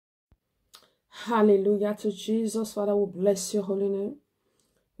Hallelujah to Jesus. Father, we bless your holy name.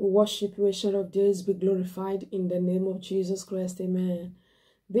 We worship you, Ancient of Days, be glorified in the name of Jesus Christ. Amen.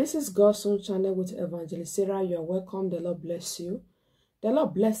 This is God's own channel with Evangelist Sarah. You are welcome. The Lord bless you. The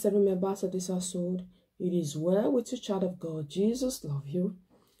Lord bless every member of this household. It is well with you, child of God. Jesus love you.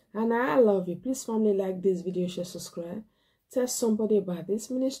 And I love you. Please family, like this video, share, subscribe. Tell somebody about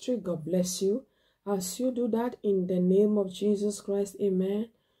this ministry. God bless you. As you do that in the name of Jesus Christ. Amen.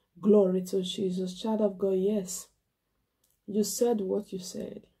 Glory to Jesus. Child of God, yes. You said what you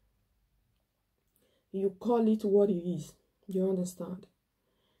said. You call it what it is. You understand?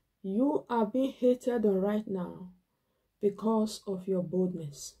 You are being hated on right now because of your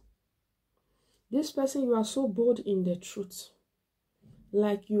boldness. This person, you are so bold in the truth.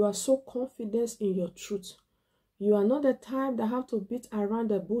 Like you are so confident in your truth. You are not the type that have to beat around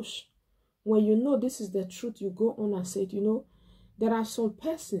the bush. When you know this is the truth, you go on and say it. You know, there are some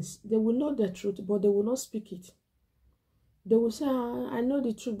persons, they will know the truth, but they will not speak it. They will say, I know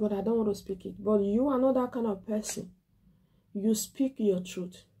the truth, but I don't want to speak it. But you are not that kind of person. You speak your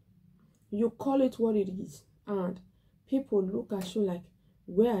truth. You call it what it is. And people look at you like,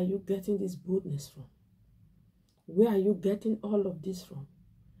 where are you getting this boldness from? Where are you getting all of this from?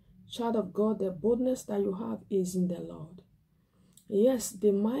 Child of God, the boldness that you have is in the Lord. Yes,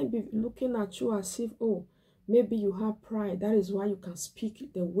 they might be looking at you as if, oh, maybe you have pride. That is why you can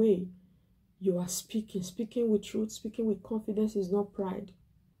speak the way you are speaking. Speaking with truth, speaking with confidence is not pride.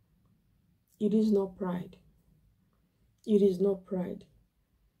 It is not pride. It is not pride.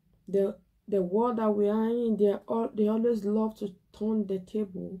 The world that we are in, they always love to turn the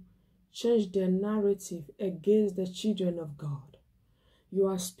table, change their narrative against the children of God. You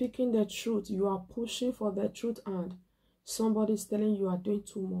are speaking the truth. You are pushing for the truth, and somebody is telling you are doing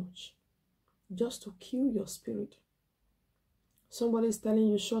too much just to kill your spirit. Somebody is telling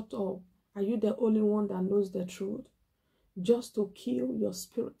you, shut up. Are you the only one that knows the truth? Just to kill your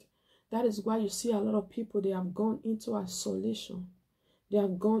spirit. That is why you see a lot of people, they have gone into isolation. They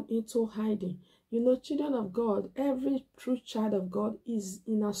have gone into hiding. You know, children of God, every true child of God is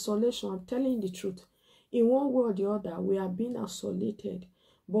in isolation. I'm telling you the truth. In one way or the other, we are being isolated.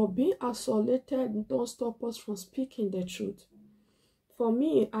 But being isolated don't stop us from speaking the truth. For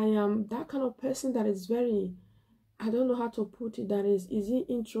me, I am that kind of person that is very, I don't know how to put it, that is easy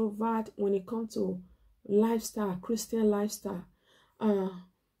introvert when it comes to lifestyle, Christian lifestyle.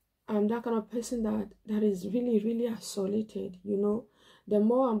 I'm that kind of person that is really, really isolated, you know. The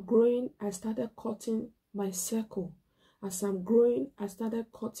more I'm growing, I started cutting my circle. As I'm growing, I started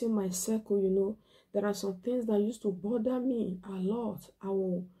cutting my circle, you know. There are some things that used to bother me a lot. I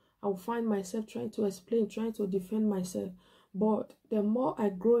will find myself trying to explain, trying to defend myself. But the more I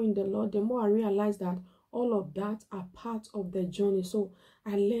grow in the Lord, the more I realize that all of that are part of the journey. So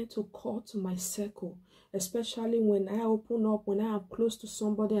I learn to cut my circle, especially when I open up, when I am close to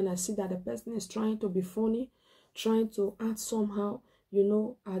somebody and I see that the person is trying to be funny, trying to act somehow, you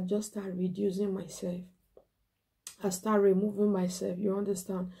know, I just start reducing myself. I start removing myself, you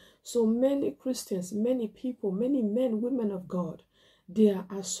understand? So many Christians, many people, many men, women of God, they are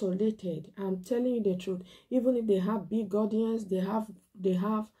isolated. I'm telling you the truth. Even if they have big audience, they have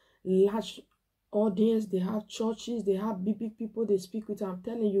large audience, they have churches, they have big people they speak with. I'm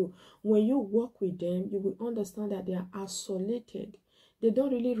telling you, when you work with them, you will understand that they are isolated. They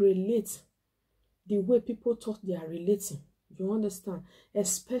don't really relate the way people thought they are relating. You understand?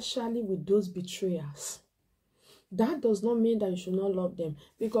 Especially with those betrayers. That does not mean that you should not love them.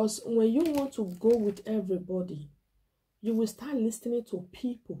 Because when you want to go with everybody, you will start listening to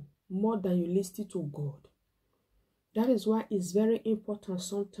people more than you listen to God. That is why it's very important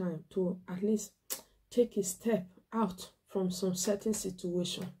sometimes to at least take a step out from some certain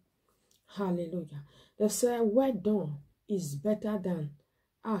situation. Hallelujah. They say, well done is better than,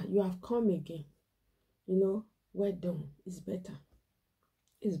 you have come again. You know, well done is better.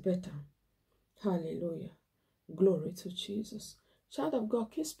 It's better. Hallelujah. Glory to Jesus. Child of God,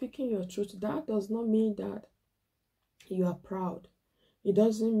 keep speaking your truth. That does not mean that you are proud. It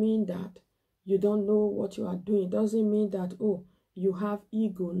doesn't mean that you don't know what you are doing. It doesn't mean that, oh, you have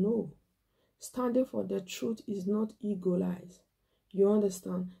ego. No. Standing for the truth is not egoized. You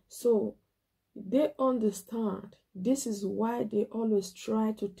understand? So they understand. This is why they always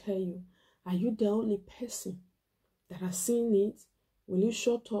try to tell you, are you the only person that has seen it? Will you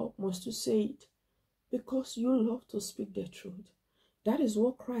shut up? Must you say it? Because you love to speak the truth. That is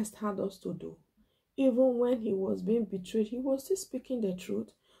what Christ had us to do. Even when he was being betrayed, he was still speaking the truth.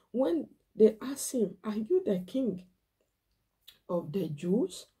 When they asked him, are you the king of the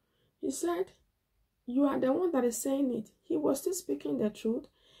Jews? He said, you are the one that is saying it. He was still speaking the truth.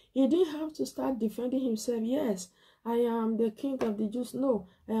 He didn't have to start defending himself. Yes, I am the king of the Jews. No,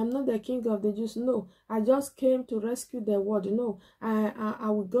 I am not the king of the Jews. No, I just came to rescue the world. No, I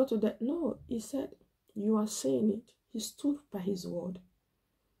will go to the... No, he said, you are saying it. He stood by his word.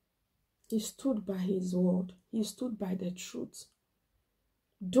 He stood by his word. He stood by the truth.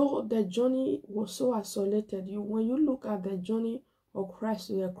 Though the journey was so isolated, when you look at the journey of Christ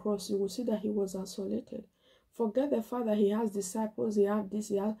to the cross, you will see that he was isolated. Forget the fact that he has disciples, he had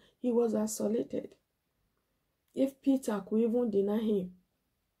this, he was isolated. If Peter could even deny him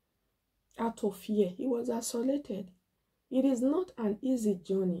out of fear, he was isolated. It is not an easy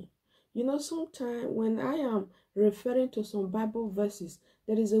journey. You know, sometimes when I am referring to some Bible verses,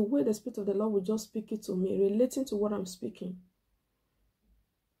 there is a way the Spirit of the Lord will just speak it to me, relating to what I'm speaking.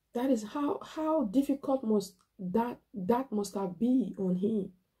 That is how difficult must that must have been on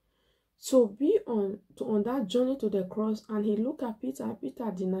him. So be on that journey to the cross, and he looked at Peter, and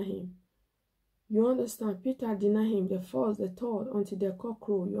Peter denied him. You understand? Peter denied him the first, the third, until the cock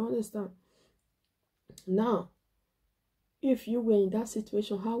crow. You understand? Now, if you were in that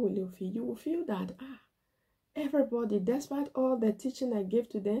situation, how will you feel? You will feel that, everybody, despite all the teaching I gave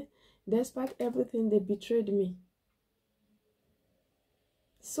to them, despite everything, they betrayed me.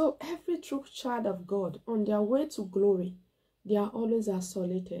 So every true child of God, on their way to glory, they are always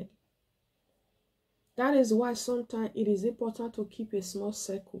isolated. That is why sometimes it is important to keep a small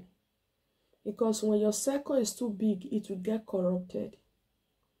circle. Because when your circle is too big, it will get corrupted.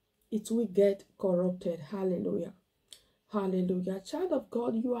 It will get corrupted. Hallelujah. Hallelujah. Child of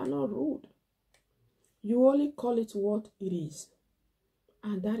God, you are not rude. You only call it what it is.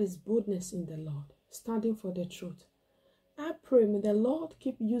 And that is boldness in the Lord. Standing for the truth. I pray, may the Lord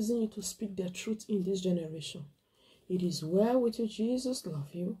keep using you to speak the truth in this generation. It is well with you. Jesus love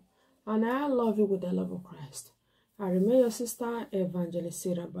you. And I love you with the love of Christ. I remain your sister, Evangelist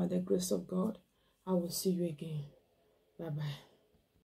Sarah, by the grace of God. I will see you again. Bye-bye.